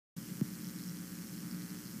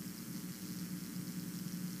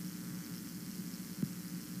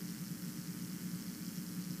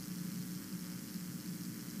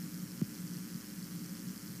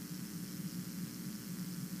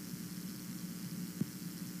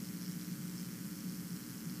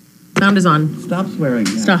sound is on. Stop swearing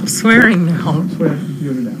now. Stop swearing now. Don't swear at the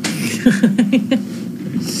computer now.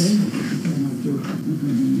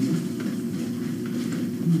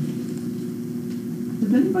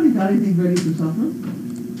 Has anybody got anything ready for supper?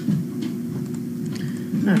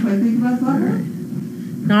 Anybody think about supper?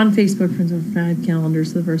 Non-Facebook friends have 5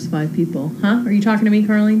 calendars for the first 5 people. Huh? Are you talking to me,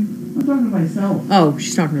 Carlene? I'm talking to myself. Oh,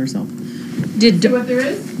 she's talking to herself. See what there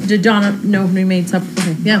is? Did Donna know we made supper?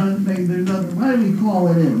 Okay, yeah. Why don't we call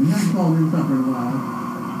it in? We haven't called in supper in a while.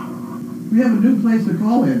 We have a new place to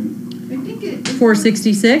call in. I think it.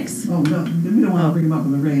 466? Oh, no. We don't want to bring him up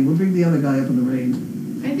in the rain. We'll bring the other guy up in the rain.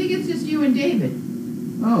 I think it's just you and David.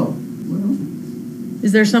 Oh, well.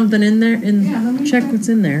 Is there something in there? Yeah, let me check what's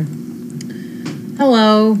in there.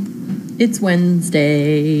 Hello. It's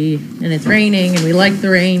Wednesday, and it's raining, and we like the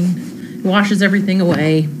rain. It washes everything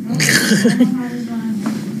away.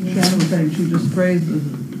 Shannon was saying she just sprays the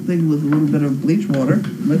thing with a little bit of bleach water,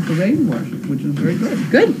 lets the rain wash it, which is very good.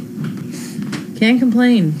 Good. Can't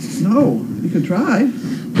complain. No, you could try.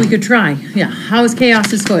 We could try. Yeah. How's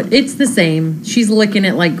Chaos's foot? It's the same. She's licking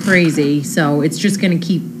it like crazy, so it's just going to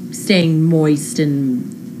keep staying moist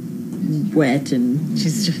and wet, and it's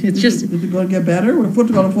just. Is it going to get better? Her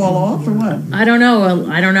foot's going to fall off, or what? I don't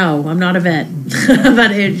know. I'm not a vet,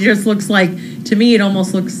 but it just looks like, to me, it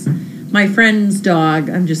almost looks. My friend's dog,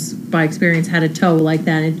 I'm just by experience, had a toe like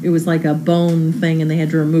that. It was like a bone thing, and they had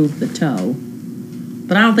to remove the toe.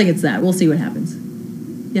 But I don't think it's that. We'll see what happens.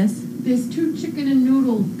 Yes? There's 2 chicken and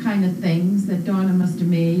noodle kind of things that Donna must have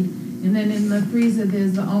made. And then in the freezer,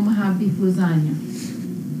 there's the Omaha beef lasagna.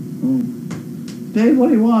 Oh. Dave, what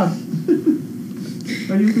do you want?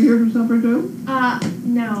 Are you here for supper too?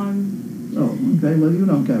 No, I'm... Oh, okay. Well, you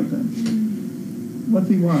don't count then. What's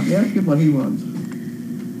he want? Ask him what he wants.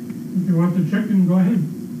 If you want the chicken, go ahead.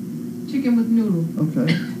 Chicken with noodle.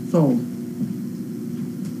 Okay. Sold.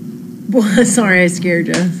 Well, sorry, I scared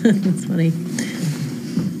you. That's funny.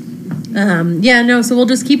 Yeah, no, so we'll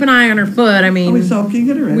just keep an eye on her foot. I mean, Are we soaking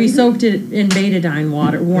it already? we soaked it in betadine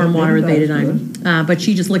water, warm water with betadine. But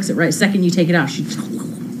she just licks it right. Second you take it out, she just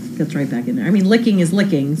gets right back in there. I mean, licking is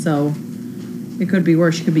licking, so it could be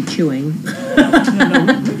worse. She could be chewing. Yeah,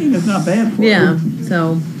 no, licking is not bad for her. Yeah,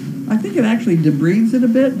 so. I think it actually debreathes it a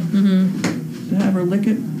bit to have her lick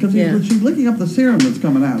it. Because she's licking up the serum that's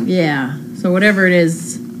coming out. Yeah, so whatever it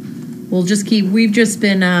is, we've just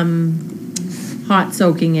been hot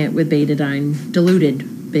soaking it with betadine, diluted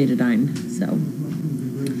betadine. So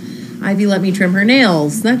Ivy let me trim her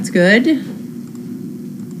nails. That's good.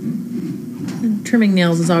 Trimming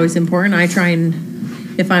nails is always important.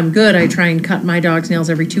 If I'm good, I try and cut my dog's nails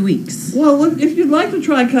every 2 weeks. Well, look, if you'd like to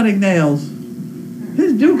try cutting nails,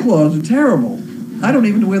 his dew claws are terrible. I don't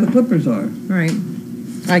even know where the clippers are. Right.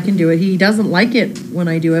 I can do it. He doesn't like it when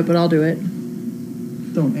I do it, but I'll do it.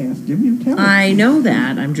 Don't ask him. You tell him. I know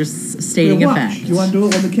that. I'm just stating a fact. You want to do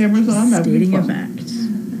it when the camera's on? Stating a fact.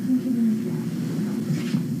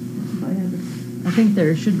 I think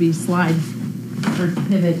there should be slide for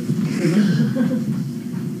pivot.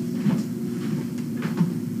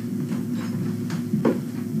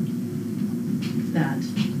 That.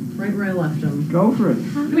 Right where I left him. Go for it.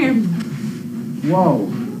 Come here. Whoa.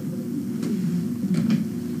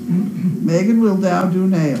 Megan will now do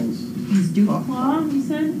nails. These dew claw, you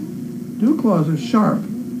said? Dew claws are sharp.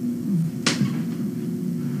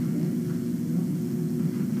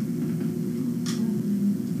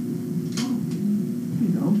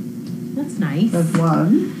 That's nice. That's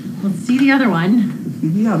one. Let's see the other one. Let's see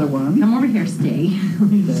the other one. Come over here, stay.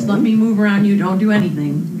 Just let me move around you. Don't do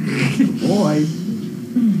anything. Boy.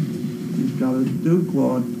 He's got a dew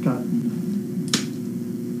claw cut.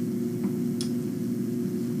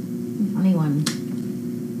 Funny one.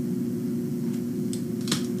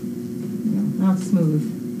 Not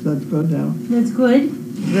smooth. That's good now. That's good.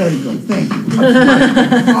 Very good. Thank you.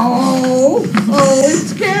 Oh, it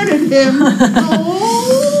scared him.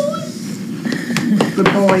 Oh.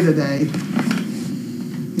 Good boy today.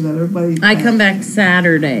 You let everybody. I come back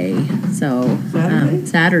Saturday, so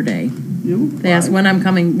Saturday. You? They asked when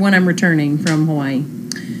I'm returning from Hawaii.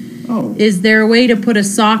 Oh. Is there a way to put a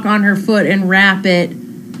sock on her foot and wrap it?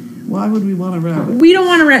 Why would we want to wrap it? We don't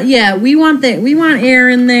want to wrap. Yeah, we want air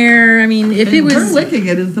in there. I mean, if it was her licking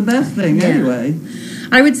it is the best thing anyway.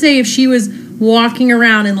 I would say if she was walking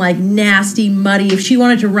around in like nasty, muddy, if she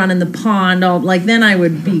wanted to run in the pond, then I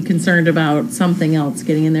would be concerned about something else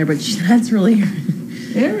getting in there. But that's really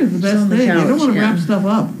air is the best thing. You don't want to wrap stuff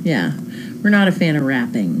up. Yeah, we're not a fan of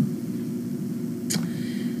wrapping.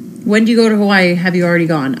 When do you go to Hawaii? Have you already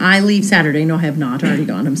gone? I leave Saturday. No, I have not already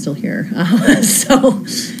gone. I'm still here. So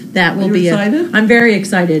that will you be excited? I'm very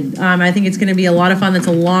excited. I think it's going to be a lot of fun. It's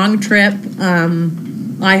a long trip.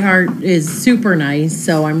 iHeart is super nice,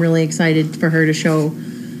 so I'm really excited for her to show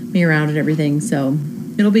me around and everything. So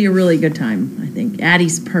it'll be a really good time, I think.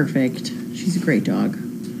 Addie's perfect. She's a great dog.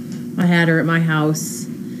 I had her at my house,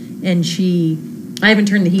 and I haven't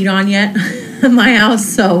turned the heat on yet in my house,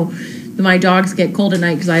 so my dogs get cold at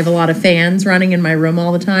night because I have a lot of fans running in my room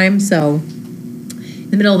all the time. So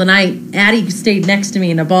in the middle of the night, Addie stayed next to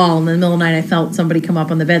me in a ball, and in the middle of the night I felt somebody come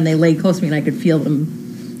up on the bed, and they laid close to me, and I could feel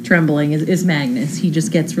them trembling. Is Magnus. He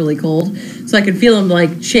just gets really cold. So I could feel him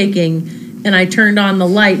like shaking, and I turned on the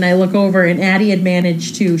light, and I look over, and Addie had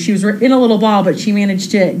managed to, she was in a little ball, but she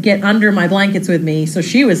managed to get under my blankets with me, so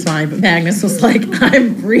she was fine, but Magnus was like,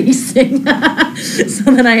 I'm freezing.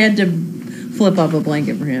 So then I had to flip up a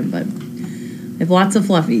blanket for him, but I have lots of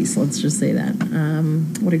fluffies, let's just say that.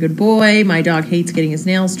 What a good boy. My dog hates getting his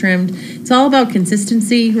nails trimmed. It's all about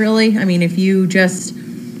consistency, really. I mean, if you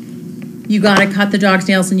got to cut the dog's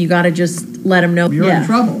nails and you got to just let him know. You're in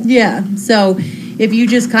trouble. Yeah. So if you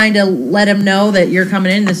just kind of let him know that you're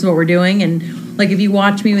coming in, this is what we're doing. And like if you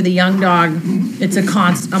watch me with a young dog, it's a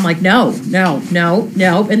constant. I'm like, no.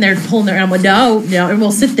 And they're pulling their, and I'm like, no. And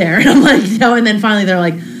we'll sit there. And I'm like, no. And then finally they're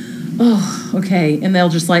like, oh, okay. And they'll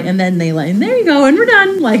just like, and then they and there you go. And we're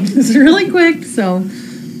done. Like, it's really quick. So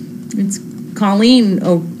it's Colleen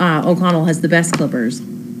O'Connell has the best clippers.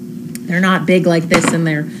 They're not big like this, and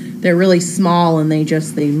they're really small, and they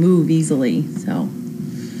move easily. So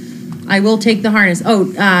I will take the harness.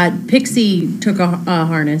 Pixie took a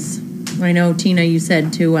harness. I know, Tina, you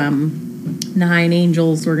said to Nine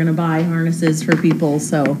Angels we're going to buy harnesses for people.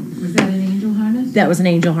 So Was that an angel harness? that was an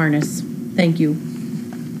angel harness. Thank you.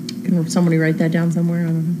 Can somebody write that down somewhere?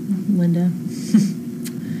 Linda.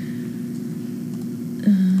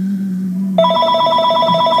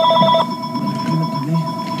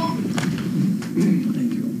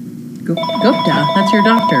 Gupta, that's your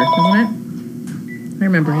doctor, isn't it? I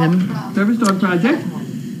remember him. Service Dog Project.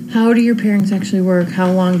 How do your pairings actually work?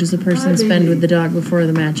 How long does a person spend with the dog before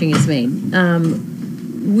the matching is made?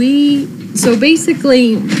 So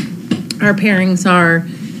basically, our pairings are,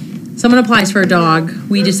 someone applies for a dog.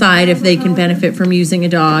 We decide if they can benefit from using a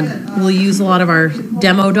dog. We'll use a lot of our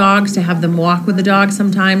demo dogs to have them walk with the dog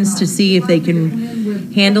sometimes to see if they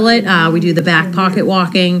can handle it. We do the back pocket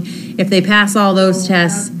walking. If they pass all those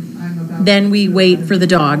tests, then we wait for the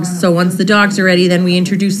dogs. So once the dogs are ready, then we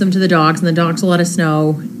introduce them to the dogs, and the dogs will let us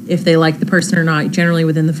know if they like the person or not, generally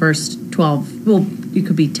within the first 12, well, it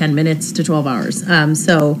could be 10 minutes to 12 hours.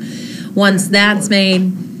 So once that's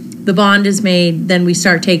made, the bond is made, then we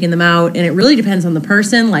start taking them out, and it really depends on the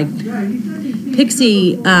person. Like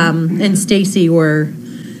Pixie and Stacy were,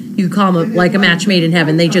 you could call them like a match made in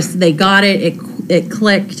heaven. They got it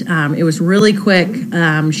clicked. It was really quick.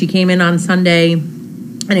 She came in on Sunday,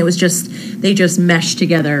 and it was they just meshed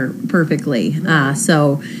together perfectly.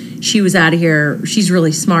 So she was out of here. She's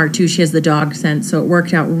really smart too. She has the dog sense, so it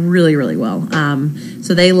worked out really, really well.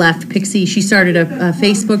 So they left Pixie. She started a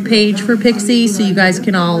Facebook page for Pixie, so you guys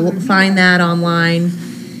can all find that online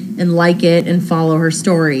and like it and follow her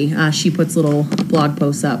story. She puts little blog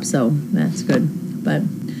posts up, so that's good. But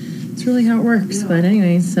it's really how it works. But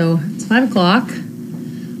anyways, so it's 5:00.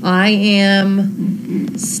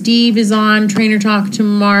 Steve is on Trainer Talk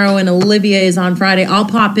tomorrow, and Olivia is on Friday. I'll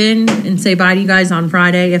pop in and say bye to you guys on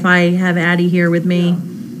Friday. If I have Addie here with me,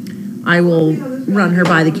 I will run her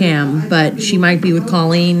by the cam, but she might be with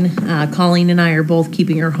Colleen. Colleen and I are both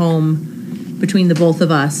keeping her home between the both of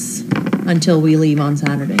us until we leave on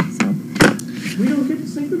Saturday. So We don't get to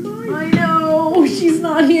say goodbye. I know, she's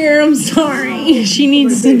not here. I'm sorry. She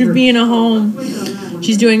needs to be in a home.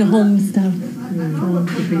 She's doing home stuff.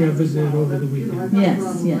 If we got visited over the weekend. Yes.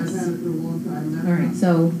 All right,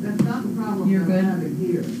 so you're good.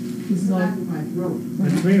 This is all.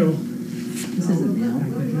 It's real. This isn't mail.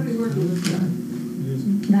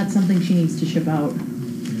 That's something she needs to ship out.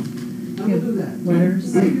 You have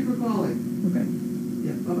letters. Thank you for calling. Okay.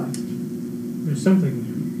 Yeah, bye-bye. There's something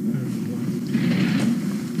there. I don't know what.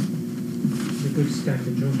 A good stack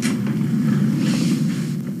of junk.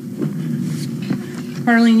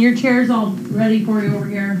 Carlene, your chair's all ready for you over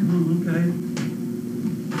here. Oh, okay.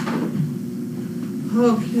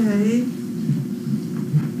 Okay.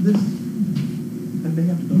 This, I may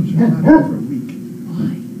have to go to Chicago for a week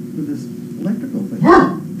Why? with this electrical thing.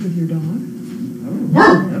 With your dog? I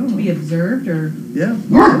don't know. To be observed, or? Yeah, I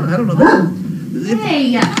don't know.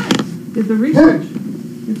 Hey! It's a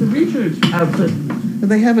research outfit. And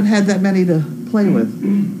they haven't had that many to play with.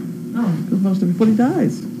 Oh, Because most of everybody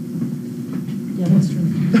dies. yeah, that's true.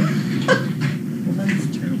 Well, that's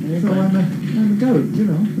terrible. So but- I'm have a goat, you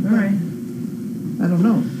know. All right. I don't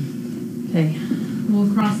know. Okay.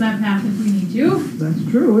 We'll cross that path if we need to. That's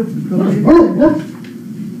true. It's going to be.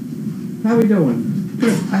 How we doing?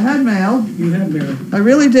 Good. I had mail. You have mail. I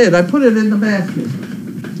really did. I put it in the basket.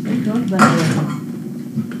 It goes that way.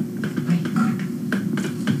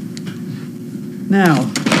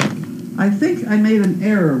 Now, I think I made an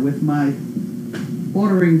error with my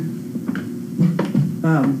ordering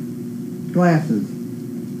glasses.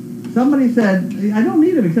 Somebody said, I don't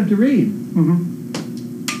need them except to read.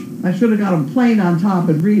 Mm-hmm. I should have got them plain on top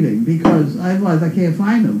and reading because otherwise I can't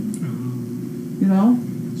find them. You know?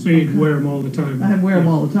 So you wear them all the time? I wear them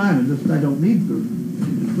all the time. It's just I don't need the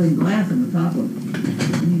plain glass on the top of them.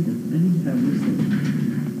 I need to have this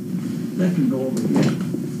thing. That can go over here.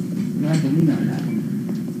 And I can lean on that one.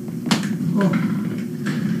 Oh,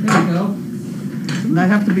 there we go. And I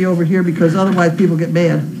have to be over here because otherwise people get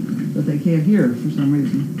mad that they can't hear for some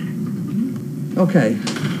reason. Okay.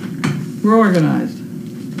 We're organized.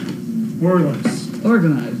 More or less.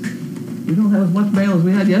 Organized. We don't have as much mail as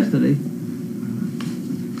we had yesterday.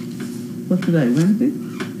 What's today, Wednesday?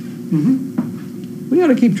 Mm-hmm. We ought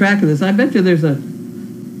to keep track of this. I bet you there is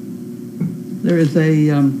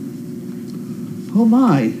a, oh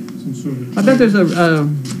my. Some sort of. I bet there's a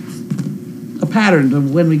pattern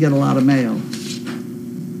of when we get a lot of mail.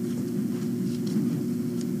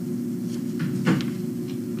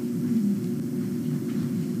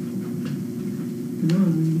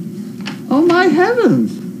 Oh my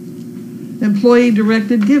heavens! Employee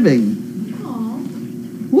directed giving.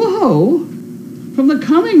 Whoa! From the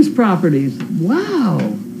Cummings properties. Wow!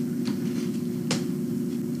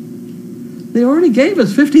 They already gave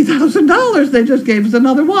us $50,000. They just gave us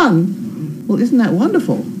another one. Well, isn't that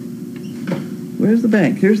wonderful? Where's the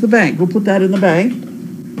bank? Here's the bank. We'll put that in the bank.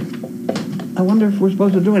 I wonder if we're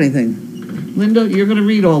supposed to do anything. Linda, you're going to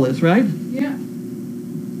read all this, right? Yeah.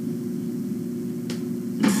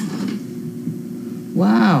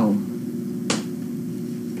 Wow.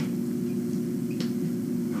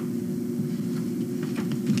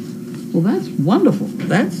 Well, that's wonderful.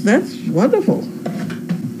 That's wonderful.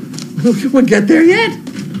 We'll get there yet.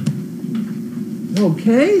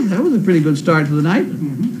 Okay, that was a pretty good start to the night.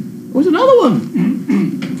 Mm-hmm. There's another one.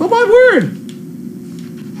 Oh my word!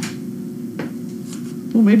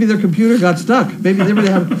 Well, maybe their computer got stuck. Maybe they really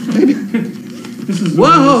have. Maybe. This is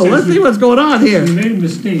Whoa! Let's see what's going on here. You made a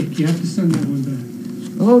mistake. You have to send that one back.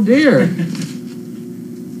 Oh dear.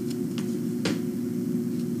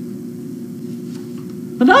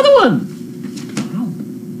 Another one.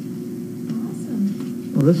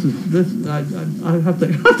 Well, this. I have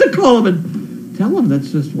to call him and tell him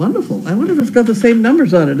that's just wonderful. I wonder if it's got the same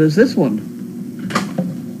numbers on it as this one.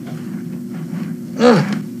 Ugh.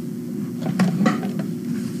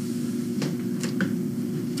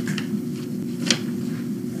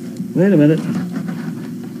 Wait a minute.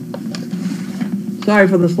 Sorry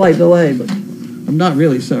for the slight delay, but I'm not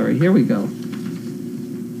really sorry. Here we go.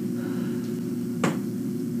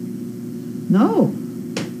 No.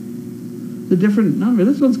 The different number.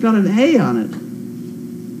 This one's got an A on it.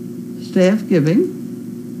 Staff giving.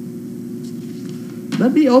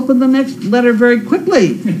 Let me open the next letter very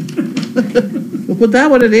quickly. We'll put that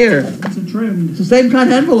one in here. It's a trend. It's the same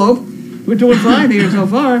kind of envelope. We're doing fine here so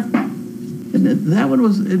far. And that one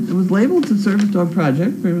was, it was labeled to Service Dog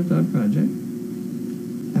Project. And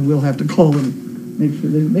we'll have to call them, make sure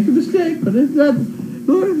they didn't make a mistake, but it's not,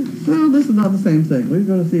 well, this is not the same thing. We're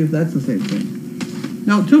going to see if that's the same thing.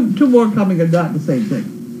 No, two more coming are not the same thing.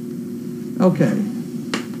 Okay.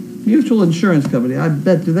 Mutual insurance company. I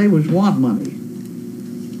bet they would want money.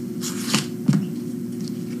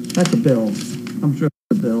 That's a bill. I'm sure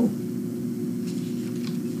it's a bill.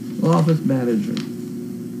 Office manager.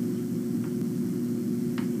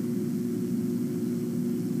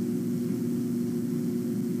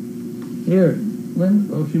 Here, Lynn.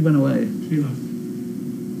 Oh, she went away. She left.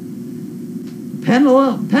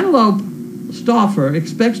 Penelope Stauffer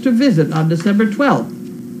expects to visit on December 12th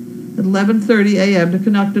at 11:30 a.m. to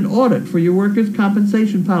conduct an audit for your workers'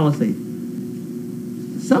 compensation policy.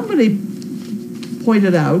 Somebody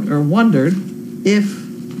pointed out or wondered if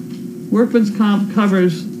workman's comp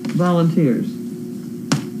covers volunteers.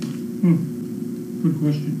 Good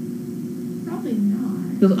question. Probably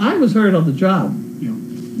not. Because I was hurt on the job. Yeah.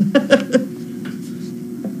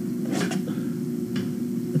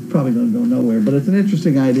 It's probably going to go nowhere, but it's an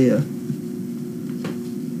interesting idea.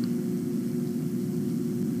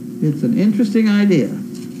 It's an interesting idea.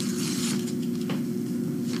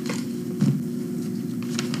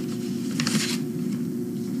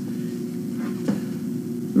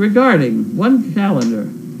 Regarding one calendar.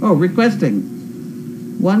 Oh, requesting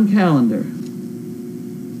one calendar.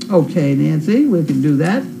 Okay, Nancy, we can do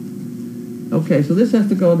that. Okay, so this has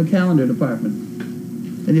to go in the calendar department.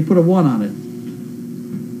 And you put a 1 on it.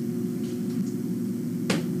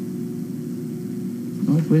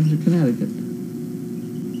 North Windsor, Connecticut.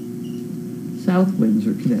 South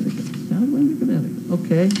Windsor, Connecticut. South Windsor, Connecticut.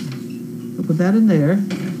 Okay. We'll put that in there,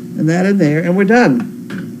 and that in there, and we're done.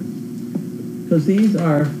 Because these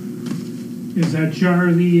are Is that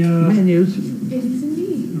jar the, menus. It is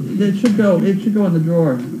indeed. It should go in the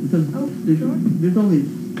drawer. Because Oh, there's, drawer? there's only,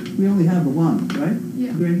 we only have the one, right?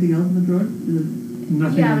 Yeah. Is there anything else in the drawer? Is it,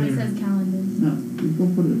 nothing Yeah, in but it there? says calendars. no, you go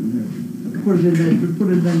put it in there. Put it in there, put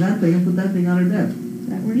it in that thing, and put that thing on her desk.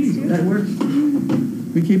 That works too. That works.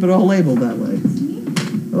 We keep it all labeled that way.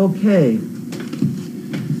 Okay.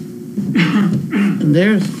 And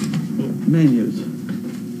there's menus.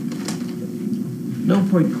 No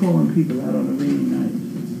point calling people out on a rainy night.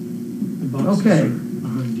 The boxes Okay. are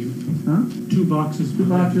behind you. Huh? 2 boxes. Two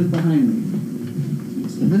boxes behind me.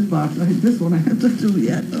 And this box, this one I have to do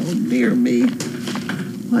yet. Oh dear me.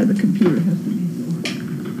 Why the computer has to be so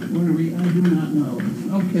ornery, I do not know.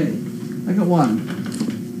 Okay, I got one.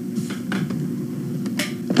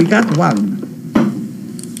 We got one.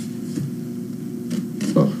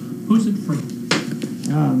 Oh, Who's it from?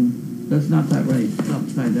 that's not that right. It's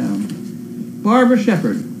upside down. Barbara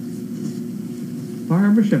Shepherd.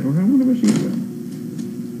 Barbara Shepherd. I wonder where she's from.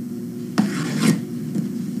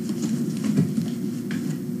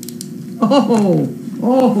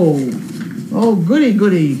 Oh, goody,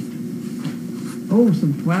 goody. Oh,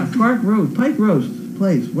 some Park Roast, Pike Roast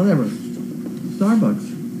place, whatever.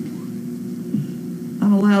 Starbucks.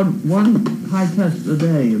 I'm allowed 1 high test a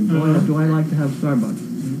day, and boy, do I like to have Starbucks.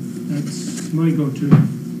 That's my go-to.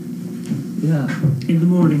 Yeah. In the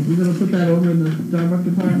morning. We're gonna put that over in the Starbucks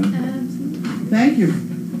department? Absolutely. Thank you.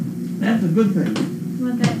 That's a good thing. You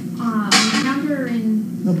want that on the counter or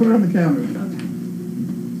in? No, put it on the counter. Okay.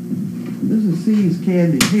 This is C's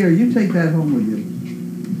candy. Here, you take that home with you.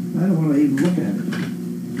 I don't want to even look at it.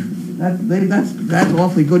 That's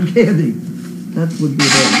awfully good candy. That would be a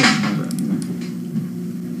bad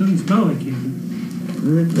thing. Doesn't smell like candy.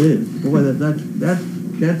 It is. Boy,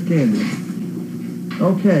 that's candy.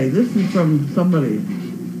 Okay, this is from somebody.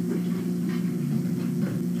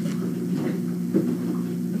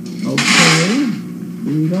 Okay,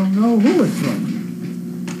 we don't know who it's from.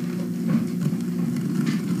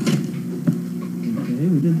 Okay,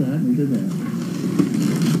 we did that.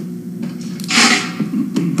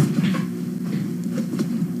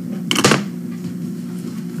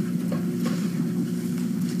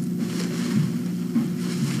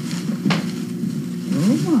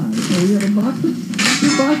 Oh my, so we have a box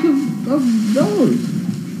of those.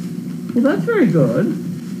 Well, that's very good.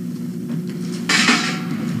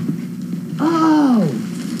 Oh,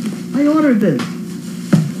 I ordered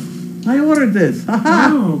this. Ha-ha.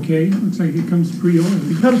 Oh, okay. Looks like it comes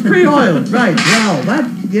pre-oiled. It comes pre-oiled, right. Well,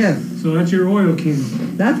 yes. So that's your oil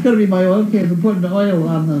can. That's going to be my oil can for putting the oil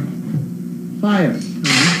on the fire.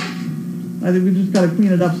 I think we just got to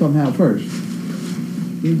clean it up somehow first.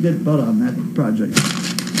 We did butt on that project.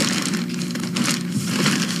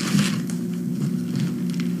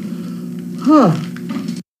 Huh.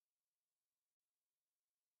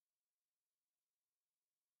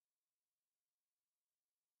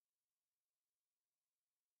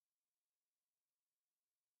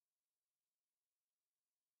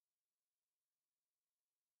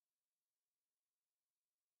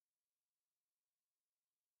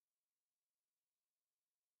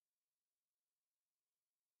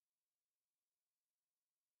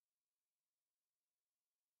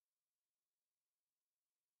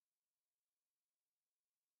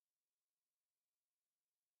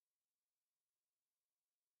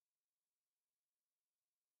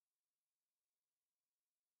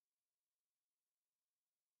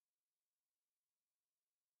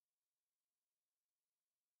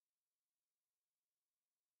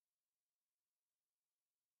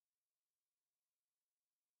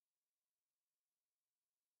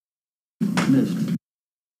 Missed.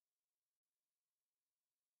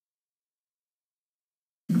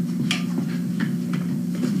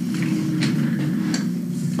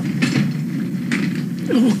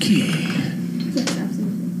 Okay. Yes,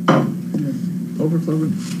 absolutely.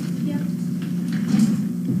 Overflowing. Yep.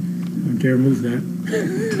 Don't dare move that.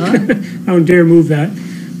 Huh? Don't dare move that.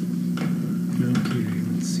 Okay,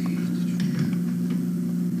 let's see.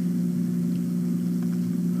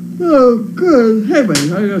 Oh, good. Hey, buddy, I'm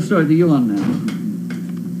going to start the yawn now.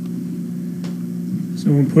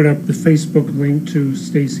 Someone put up the Facebook link to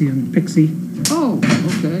Stacy and Pixie. Oh,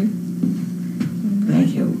 okay.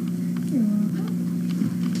 Thank you. You're welcome.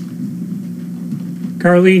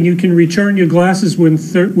 Carlene, you can return your glasses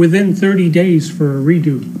within 30 days for a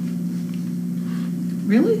redo.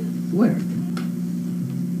 Really? Where?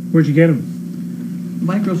 Where'd you get them?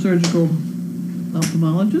 Microsurgical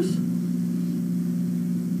ophthalmologist?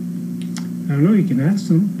 I don't know, you can ask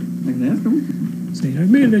them. I can ask them. Say, I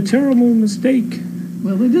made a terrible mistake.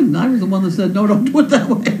 Well, they didn't. I was the one that said, no, don't do it that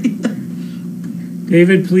way.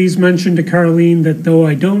 David, please mention to Carlene that though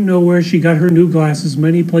I don't know where she got her new glasses,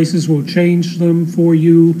 many places will change them for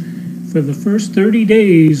you for the first 30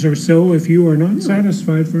 days or so if you are not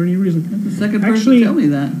satisfied for any reason. That's the second person Actually, to tell me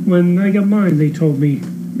that. When I got mine, they told me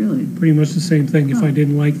Really? pretty much the same thing. If Oh. I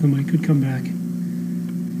didn't like them, I could come back.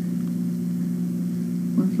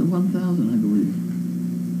 What's the 1,000, I believe?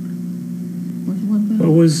 What's the 1,000?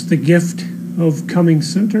 What was the gift of coming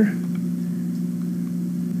center?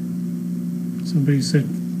 Somebody said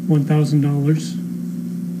 $1,000.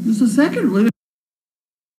 This is the second one.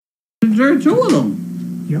 There are two of them.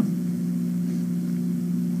 Yep.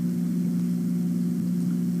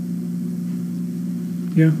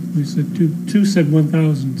 Yeah, we said two said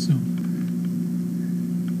 1,000, so.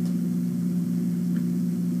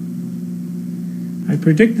 I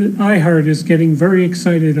predict that iHeart is getting very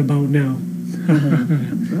excited about now.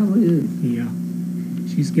 Probably is. Yeah,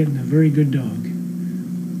 she's getting a very good dog.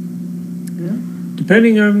 Yeah.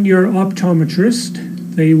 Depending on your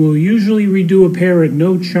optometrist, they will usually redo a pair at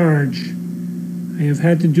no charge. I have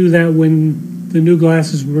had to do that when the new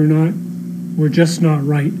glasses were just not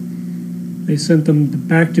right. They sent them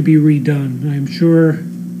back to be redone. I am sure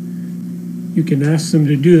you can ask them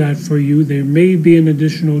to do that for you. There may be an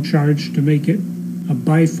additional charge to make it a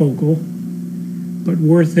bifocal, but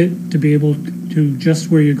worth it to be able to just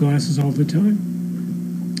wear your glasses all the time.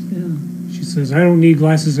 Yeah. She says, I don't need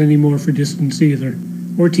glasses anymore for distance either,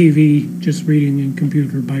 or TV, just reading and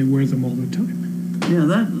computer, but I wear them all the time. Yeah,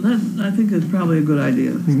 that I think is probably a good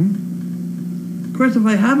idea. Mm-hmm. Of course, if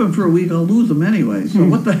I have them for a week, I'll lose them anyway, so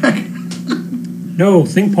what the heck? No,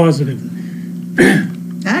 think positive.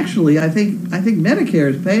 Actually, I think Medicare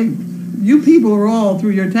is paying. You people are all,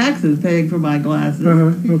 through your taxes, paying for my glasses.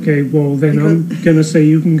 Okay, well, then I'm going to say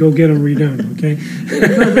you can go get them redone, okay?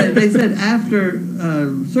 Because they said after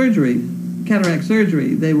surgery, cataract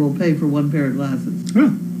surgery, they will pay for one pair of glasses.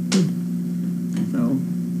 Oh, So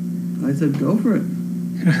I said, go for it.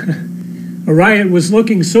 Ariat was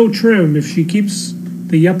looking so trim. If she keeps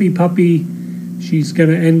the yuppie puppy, she's going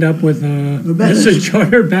to end up with a message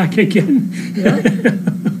on her back again.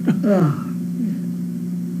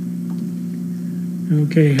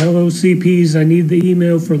 Okay, hello CPs. I need the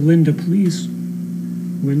email for Linda, please.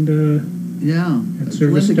 Linda. Yeah, At it's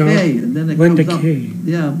service Linda dog. K, and then it Linda comes up. K.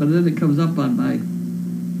 Yeah, but then it comes up on my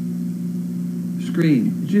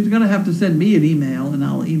screen. She's going to have to send me an email, and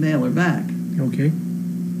I'll email her back. Okay.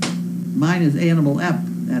 Mine is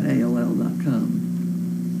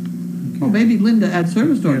animalep@aol.com. Okay. Oh, maybe Linda at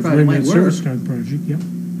Service Dog Yeah, Project Linda might at work. Service Dog Project, yep.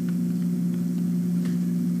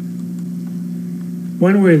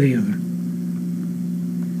 One way or the other.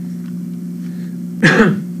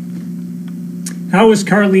 How was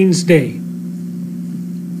Carlene's day?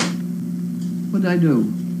 What did I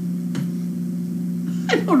do?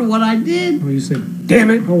 I don't know what I did. Oh, you said, damn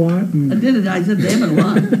it, a lot. I did it. I said, damn it, a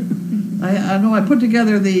lot. I know I put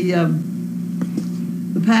together the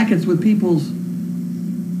packets with people's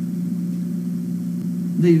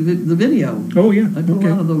the video. Oh, yeah, I put a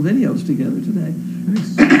lot of those videos together today.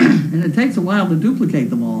 Nice. And it takes a while to duplicate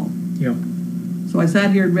them all. Yeah. So I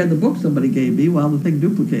sat here and read the book somebody gave me while the thing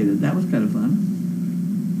duplicated. That was kind of fun.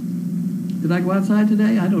 Did I go outside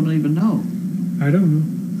today? I don't even know. I don't know.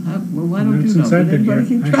 Well, why don't you know? Since I've Did been anybody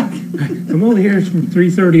here. keep track? I'm only here from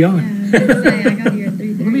 3:30 on. Yeah, I was gonna say, I got here at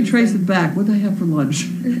 3:30. Let me trace it back. What did I have for lunch?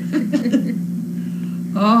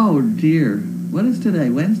 Oh, dear. What is today?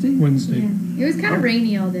 Wednesday? Wednesday. Yeah. It was kind of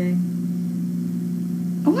rainy all day.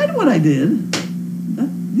 Oh, I know what I did.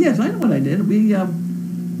 Yes, I know what I did. We a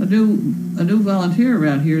new volunteer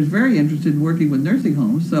around here is very interested in working with nursing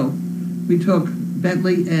homes. So we took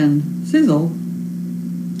Bentley and Sizzle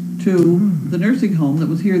to the nursing home that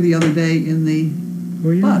was here the other day in the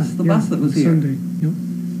Oh, yeah. bus that was here. Sunday. Yep.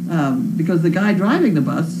 Because the guy driving the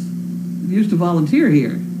bus used to volunteer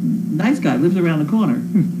here. Nice guy, lives around the corner.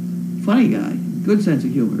 Funny guy, good sense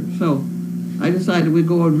of humor. So I decided we'd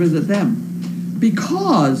go and visit them.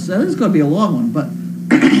 Because, this is going to be a long one, but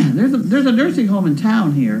there's a nursing home in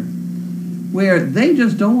town here where they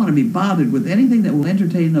just don't want to be bothered with anything that will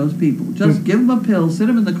entertain those people. Just give them a pill, sit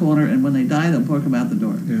them in the corner, and when they die, they'll park them out the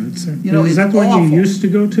door. Yeah, it's, Is is that what awful. you used to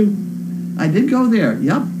go to? I did go there,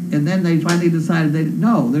 yep. And then they finally decided there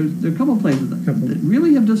are a couple places that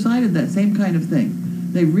really have decided that same kind of thing.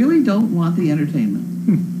 They really don't want the entertainment.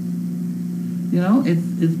 You know,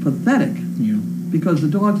 it's pathetic Yeah. because the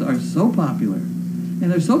dogs are so popular,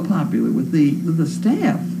 and they're so popular with the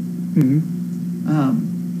staff. Mhm.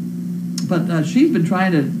 But she's been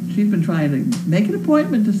trying to make an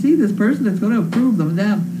appointment to see this person that's going to approve them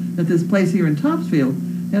down at this place here in Topsfield.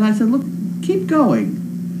 And I said, look, keep going,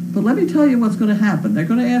 but let me tell you what's going to happen. They're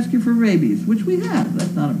going to ask you for rabies, which we have.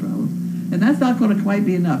 That's not a problem, and that's not going to quite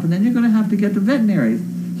be enough. And then you're going to have to get the veterinary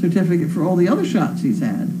certificate for all the other shots he's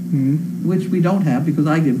had, which we don't have because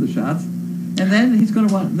I give the shots. And then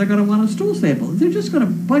they're going to want a stool sample. They're just going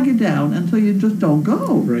to bug you down until you just don't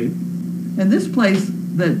go. Right. And this place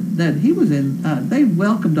that he was in, they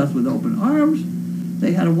welcomed us with open arms.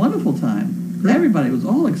 They had a wonderful time. Great. Everybody was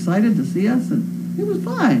all excited to see us, and it was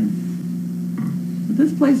fine. But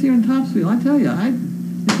this place here in Topsfield, I tell you,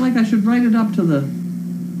 it's like I should write it up to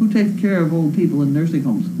who takes care of old people in nursing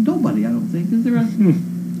homes. Nobody, I don't think. Is there a...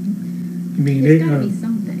 You mean There's gotta be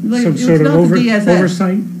something. Like, some it's sort of not the DSS.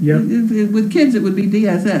 oversight? Yeah. With kids, it would be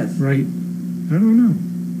DSS. Right. I don't know.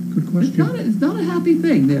 Good question. It's not a happy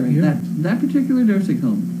thing there in Yeah. that particular nursing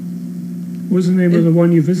home. What was the name of the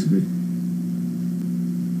one you visited?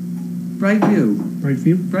 Brightview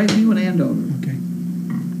Brightview? and Andover. Okay.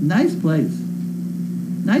 Nice place.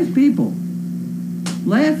 Nice people.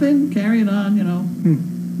 Laughing, carrying on, you know.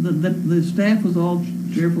 The staff was all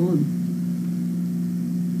cheerful,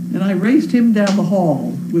 and I raced him down the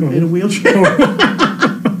hall in a wheelchair.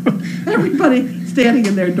 Everybody standing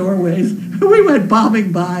in their doorways. We went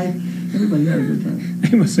bobbing by. Everybody had a good time.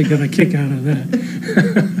 They must have got a kick out of that.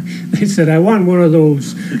 They said, I want one of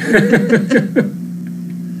those.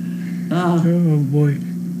 Oh, boy.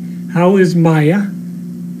 How is Maya?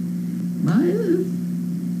 Maya is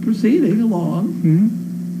proceeding along.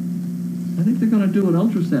 I think they're going to do an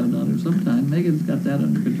ultrasound on her sometime. Megan's got that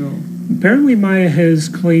under control. Apparently Maya has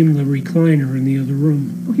claimed the recliner in the other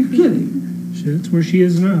room. Oh, you're kidding. That's where she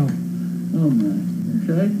is now. Oh, my.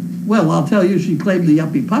 Okay. Well, I'll tell you, she claimed the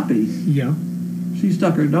yuppie puppy. Yeah. She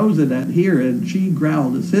stuck her nose in that here, and she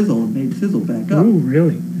growled a sizzle and made sizzle back up. Oh,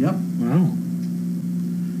 really? Yep. Wow.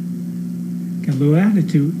 Got a little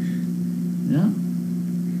attitude. Yeah.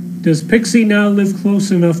 Does Pixie now live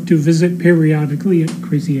close enough to visit periodically at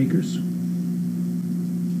Crazy Acres? I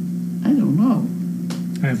don't know.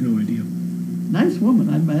 I have no idea. Nice woman.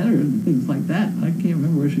 I met her and things like that. I can't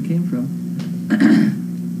remember where she came from.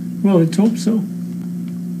 Well, let's hope so.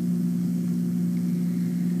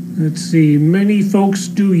 Let's see. Many folks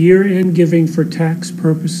do year-end giving for tax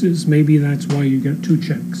purposes. Maybe that's why you got 2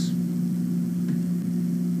 checks.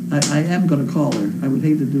 I am going to call her. I would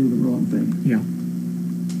hate to do the wrong thing. Yeah.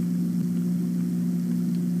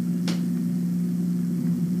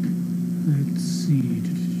 Let's see.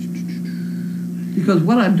 Because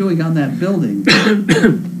what I'm doing on that building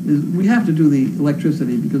is we have to do the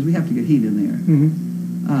electricity because we have to get heat in there.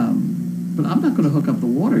 But I'm not going to hook up the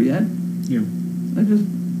water yet. Yeah.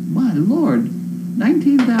 My Lord,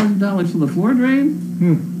 $19,000 for the floor drain?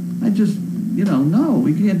 No,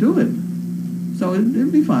 we can't do it. So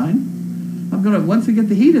it'll be fine. I'm gonna, once we get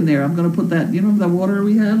the heat in there, I'm gonna put that, the water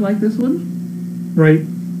we had, like this one? Right.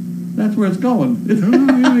 That's where it's going.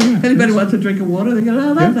 Yeah. Anybody wants a drink of water, they get it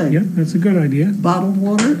out of that thing. Yeah, that's a good idea. Bottled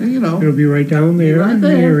water, It'll be right down there Right in the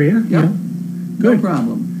there. area. Yep. Yeah. No Good.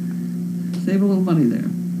 problem. Save a little money there.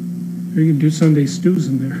 You can do Sunday stews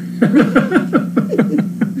in there.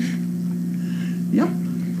 Yep.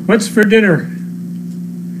 What's for dinner?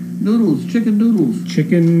 Noodles, chicken noodles.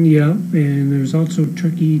 Chicken, yeah, and there's also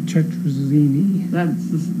turkey tetrazzini. That's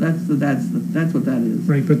what that is.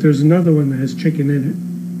 Right, but there's another one that has chicken in it.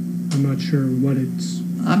 I'm not sure what it's.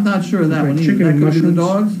 I'm not sure of that Right, one either. chicken That and could be the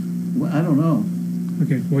mushrooms? dogs? Well, I don't know.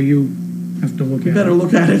 Okay, well, you have to look at it. You better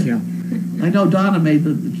look at it. Yeah. I know Donna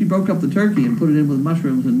she broke up the turkey and put it in with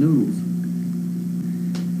mushrooms and noodles.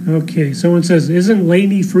 Okay, someone says, isn't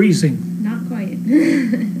Lainey freezing? Not quite.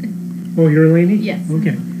 Oh, you're Lainey? Yes.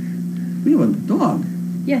 Okay. We have a dog.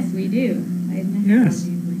 Yes, we do. Yes.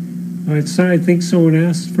 I think someone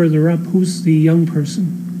asked further up, who's the young person?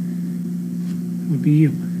 Would be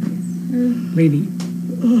you. Lady.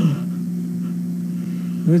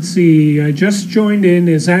 Let's see, I just joined in.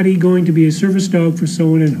 Is Addie going to be a service dog for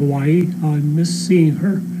someone in Hawaii? I miss seeing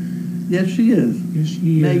her. Yes, she is. Yes,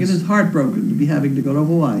 she Megan is. is heartbroken to be having to go to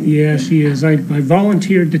Hawaii. Yeah, she is. I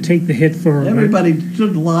volunteered to take the hit for her. Everybody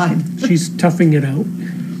should lie. She's toughing it out.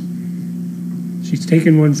 She's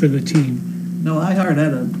taking one for the team. No, iHeart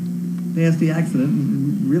had a nasty accident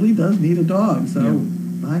and really does need a dog. So,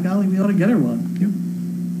 by golly, we ought to get her one.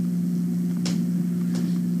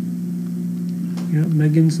 Yeah,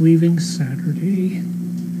 Megan's leaving Saturday.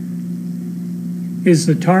 Is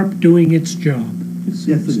the tarp doing its job? It Yes,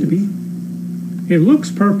 seems it to is. be. It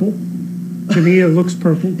looks purple. To me, it looks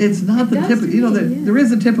purple. It's not the It does typical, to you know, me, yeah. there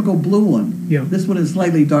is a typical blue one. Yeah. This one is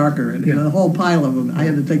slightly darker, and Yeah. a whole pile of them, I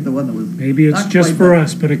had to take the one that was. Maybe it's not just quite for that.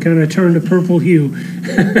 us, but it kind of turned a purple hue.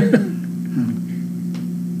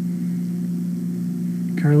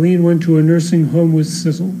 Carlene went to a nursing home with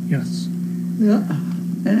Sizzle. Yes. Yeah,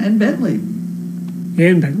 and Bentley.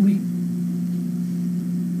 And Bentley.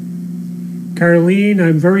 Carlene,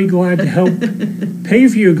 I'm very glad to help pay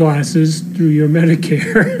for your glasses through your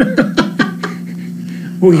Medicare.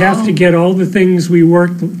 We have to get all the things we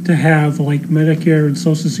work to have, like Medicare and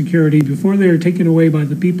Social Security, before they are taken away by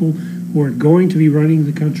the people who are going to be running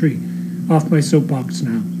the country. Off my soapbox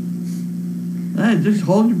now. Just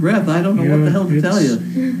hold your breath. I don't know what the hell to tell you.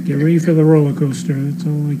 Get ready for the roller coaster. That's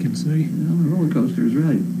all I can say. The roller coaster is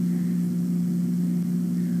right.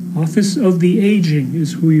 Office of the Aging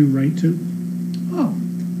is who you write to. Oh,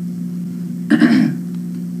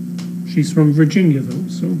 She's from Virginia, though,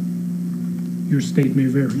 so your state may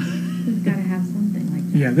vary. We've got to have something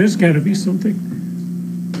like that. Yeah, there's got to be something.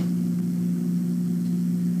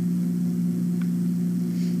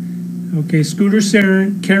 Okay, Scooter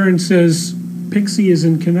Karen says Pixie is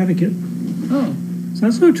in Connecticut. oh, So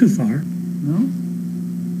that's not too far. no.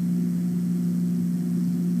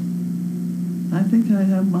 I think I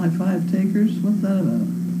have my 5 takers. What's that about?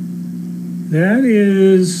 That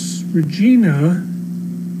is Regina.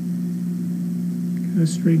 Gotta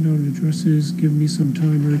straighten out addresses, give me some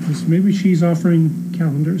time, because maybe she's offering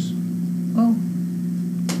calendars. Oh,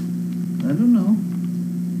 I don't know.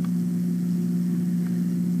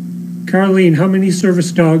 Carlene, how many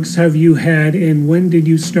service dogs have you had, and when did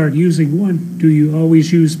you start using one? Do you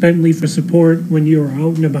always use Bentley for support when you are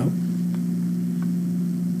out and about?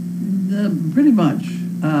 Pretty much.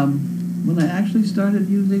 When I actually started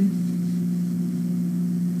using,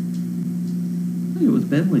 I think it was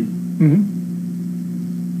Bentley. Mm-hmm.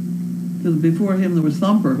 Because before him there was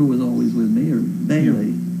Thumper, who was always with me, or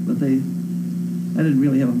Bailey, but I didn't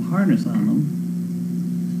really have a harness on them.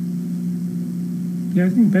 Yeah, I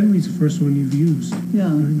think Bentley's the first one you've used. Yeah, I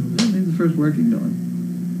know. Bentley's the first working dog.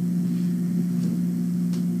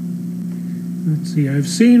 Let's see, I've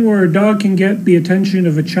seen where a dog can get the attention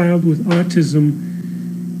of a child with autism,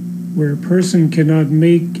 where a person cannot, it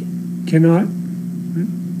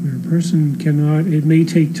may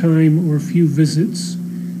take time or a few visits.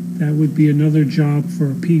 That would be another job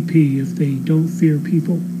for a PP if they don't fear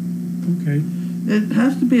people. Okay, It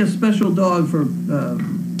has to be a special dog for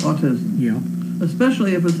autism, yeah.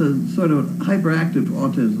 especially if it's a sort of hyperactive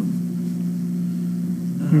autism.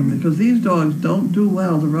 Because these dogs don't do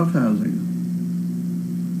well to roughhousing.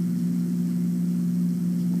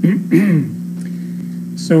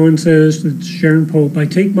 Someone says, it's Sharon Pope, I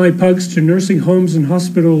take my pugs to nursing homes and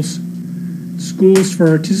hospitals, schools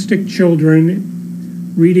for autistic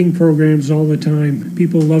children, reading programs all the time.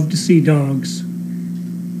 People love to see dogs.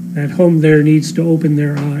 That home there needs to open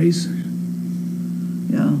their eyes.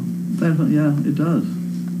 Yeah, definitely, yeah, it does.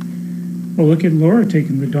 Well, look at Laura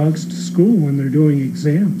taking the dogs to school when they're doing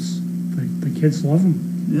exams. The kids love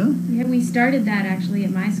them. Yeah, Yeah, we started that actually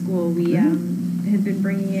at my school. We had been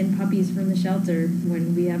bringing in puppies from the shelter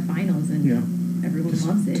when we have finals, and Yeah. everyone Just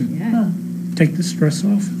loves it. to- Yeah, Huh. Take the stress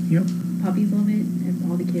off. Yep. puppies love it, and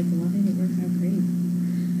all the kids love it. It works out great.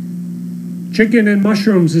 Chicken and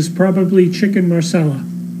mushrooms is probably chicken marsala.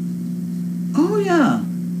 Oh, yeah.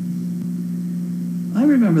 I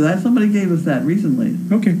remember that. Somebody gave us that recently.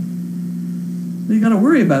 Okay. You got to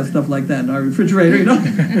worry about stuff like that in our refrigerator, you know?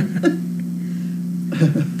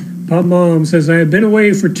 Pop Mom says, I have been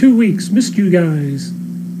away for 2 weeks. Missed you guys.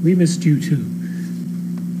 We missed you too.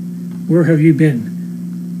 Where have you been?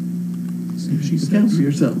 See what she Account says. for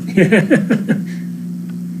yourself.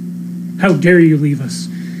 How dare you leave us?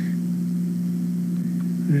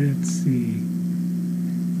 Let's see.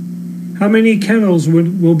 How many kennels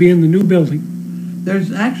will be in the new building?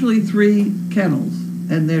 There's actually 3 kennels,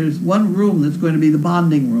 and there's one room that's going to be the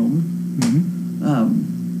bonding room,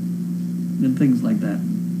 and things like that.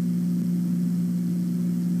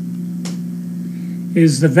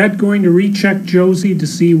 Is the vet going to recheck Josie to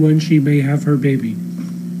see when she may have her baby?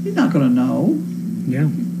 He's not going to know. Yeah.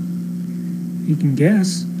 He can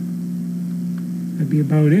guess. That'd be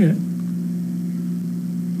about it.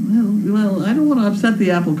 Well, I don't want to upset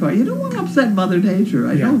the apple cart. You don't want to upset Mother Nature.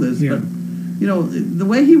 I know this, yeah. but you know the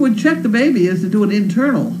way he would check the baby is to do an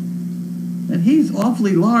internal, and he's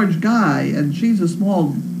awfully large guy, and she's a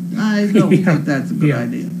small. I don't Yeah. think that's a good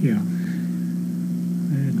idea. Yeah.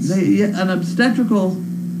 It's- An obstetrical.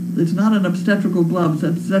 It's not an obstetrical glove. It's an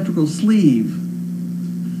obstetrical sleeve.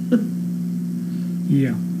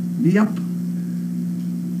 yeah. Yep.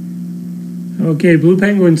 Okay, Blue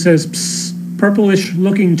Penguin says, psst, purplish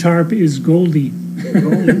looking tarp is Goldie.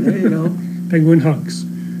 Goldie, there you go. Penguin hugs.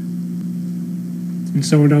 And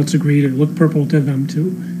someone else agreed it looked purple to them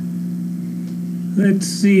too. Let's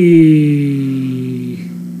see.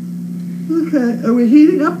 Okay, are we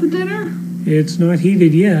heating up the dinner? It's not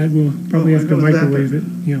heated yet. We'll probably have to microwave it.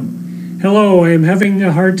 Yeah. Hello, I am having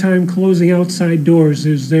a hard time closing outside doors.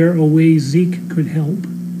 Is there a way Zeke could help?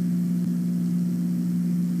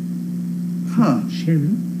 Huh.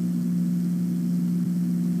 Shannon.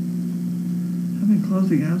 Having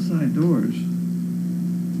closing outside doors.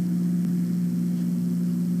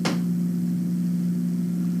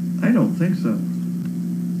 I don't think so.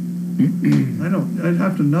 I'd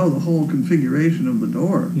have to know the whole configuration of the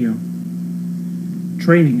door. Yeah.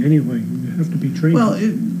 Training anyway. You have to be trained. Well,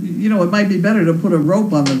 it might be better to put a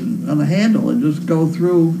rope on the handle and just go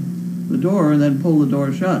through the door and then pull the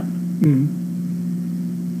door shut. Mm.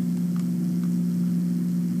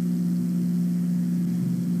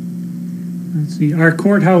 Let's see. Our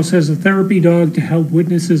courthouse has a therapy dog to help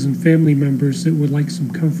witnesses and family members that would like some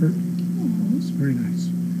comfort. It's very nice.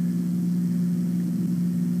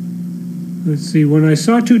 Let's see. When I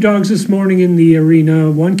saw two dogs this morning in the arena,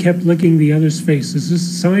 one kept licking the other's face. Is this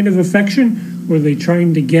a sign of affection, or are they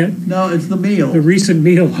trying to get No, it's the meal. the recent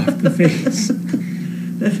meal off the face?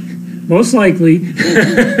 Most likely,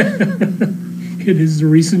 it is the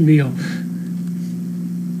recent meal.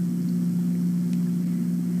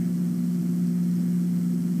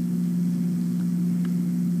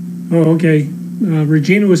 Oh, okay.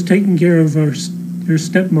 Regina was taking care of her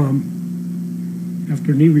stepmom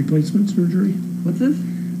after knee replacement surgery. What's this?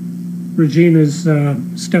 Regina's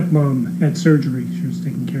stepmom had surgery. She was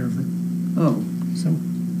taking care of her. Oh. So,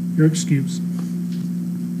 you're excused.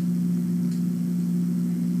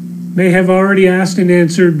 May have already asked and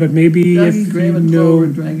answered, but maybe Dougie if grabbing you Clover know,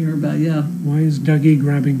 and dragging her back, yeah. why is Dougie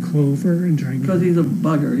grabbing Clover and dragging her? Because he's a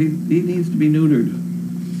bugger. He needs to be neutered.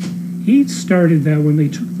 He started that when they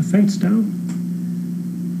took the fence down,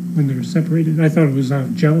 when they were separated. I thought it was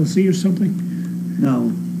jealousy or something.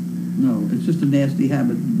 No, it's just a nasty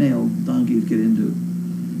habit male donkeys get into.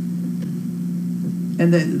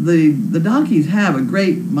 And the donkeys have a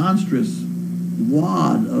great monstrous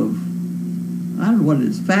wad of, I don't know what it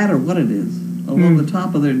is, fat or what it is, along the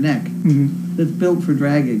top of their neck that's built for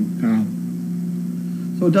dragging. Oh.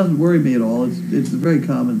 So it doesn't worry me at all. It's a very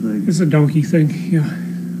common thing. It's a donkey thing, yeah.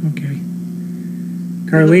 Okay. It's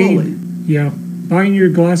a Carlene, bully. yeah, buying your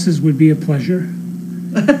glasses would be a pleasure.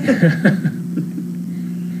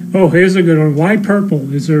 Oh, here's a good one. Why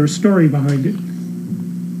purple? Is there a story behind it?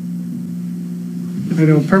 I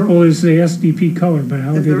know purple is the SDP color, but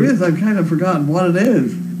how If did there it? is, I've kind of forgotten what it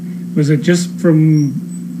is. Was it just from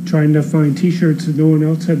trying to find T-shirts that no one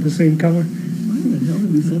else had the same color? Why the hell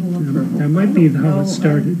did we settle on purple? That might be how it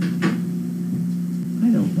started. I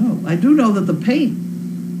don't know. I do know that the paint,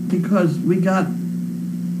 because we had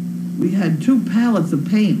 2 pallets of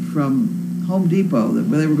paint from Home Depot that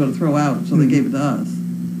they were going to throw out, so they gave it to us,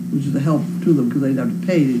 which is a help to them because they'd have to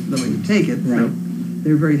pay so they would take it. Right. So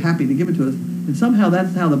they were very happy to give it to us. And somehow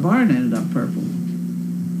that's how the barn ended up purple.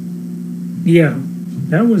 Yeah,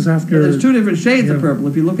 that was after. And there's 2 different shades of Yeah. purple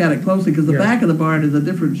if you look at it closely, because the Yeah. back of the barn is a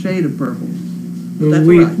different shade of purple. But Well, that's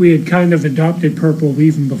we right. we had kind of adopted purple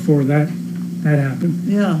even before that happened.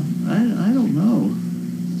 Yeah, I don't know.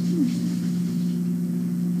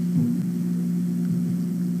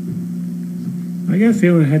 I got a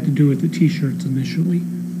feeling it had to do with the T-shirts initially.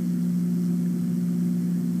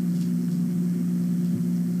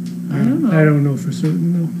 I don't know. I don't know for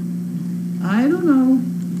certain though. I don't know.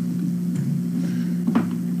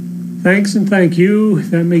 Thanks and thank you.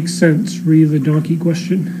 That makes sense. Read the donkey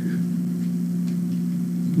question.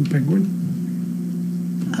 Blue Penguin.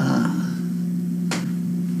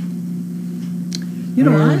 You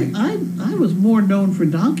know, Alright. I was more known for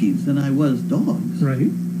donkeys than I was dogs, Right.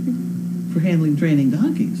 for handling training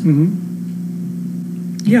donkeys.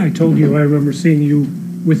 Mm-hmm. Yeah, I told you. I remember seeing you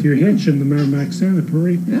with your hitch in the Merrimack Santa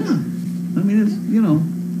Parade. Yeah. I mean, it's,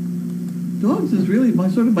 dogs is really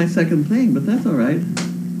sort of my second thing, but that's all right.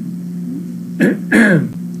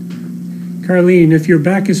 Carlene, if your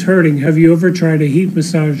back is hurting, have you ever tried a heat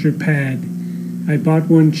massager pad? I bought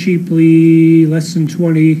one cheaply, less than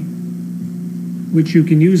 20, which you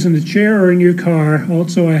can use in the chair or in your car.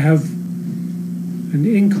 Also, I have an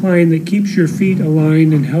incline that keeps your feet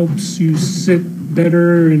aligned and helps you sit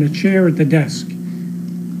better in a chair at the desk.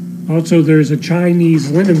 Also, there's a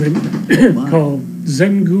Chinese liniment called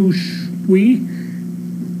Zhengu Shui.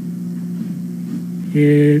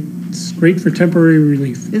 It's great for temporary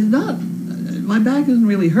relief. It's not, my back isn't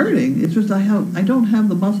really hurting. It's just I don't have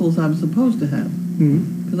the muscles I'm supposed to have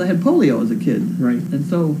Mm, because I had polio as a kid, right. and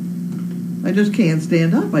so I just can't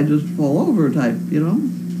stand up. I just fall over type, you know.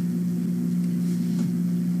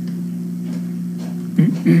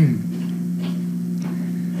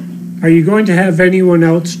 Are you going to have anyone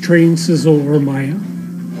else train Sizzle or Maya? I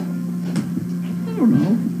don't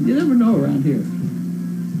know. You never know around here.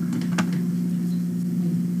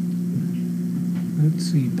 Let's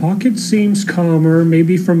see. Pocket seems calmer,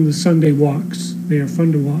 maybe from the Sunday walks. They are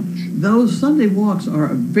fun to watch. Those Sunday walks are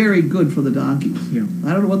very good for the donkeys. Yeah.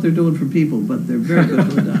 I don't know what they're doing for people, but they're very good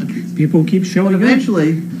for the donkeys. People keep But showing up.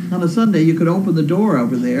 eventually, on a Sunday, you could open the door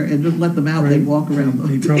over there and just let them out. They'd walk around.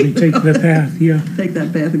 They probably take the path, yeah. Take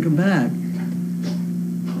that path and come back.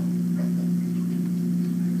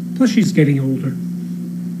 Plus she's getting older.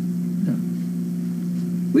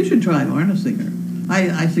 We should try harnessing her.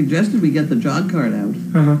 I suggested we get the jog cart out.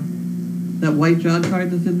 Uh-huh, That white jog cart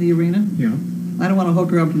that's in the arena. yeah. I don't want to hook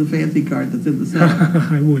her up to the fancy cart that's in the cellar.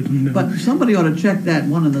 I wouldn't, no. But somebody ought to check that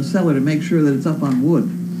one in the cellar to make sure that it's up on wood.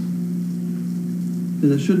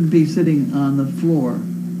 Because it shouldn't be sitting on the floor.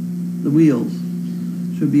 The wheels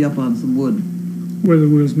should be up on some wood. Where the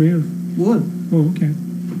wheels may have. Wood. Oh, okay.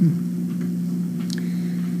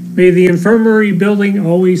 May the infirmary building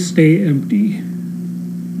always stay empty.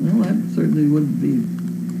 Well, that certainly wouldn't be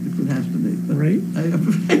if it has to be. But Right.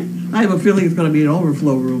 I have a feeling it's going to be an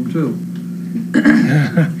overflow room, too.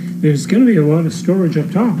 There's going to be a lot of storage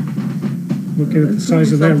up top. Looking at the There's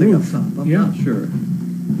size of gonna that be roof. something up top. I'm Yeah. not sure.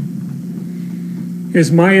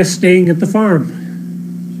 Is Maya staying at the farm?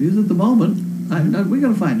 She's at the moment. We got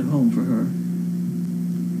to find a home for her.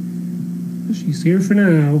 She's here for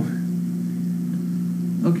now.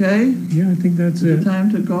 Okay? Yeah, I think that's Is it it. time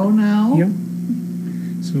to go now? Yep.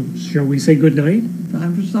 So shall we say good night?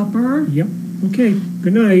 Time for supper? Yep. Okay.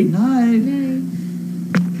 Good night. Night. Yay.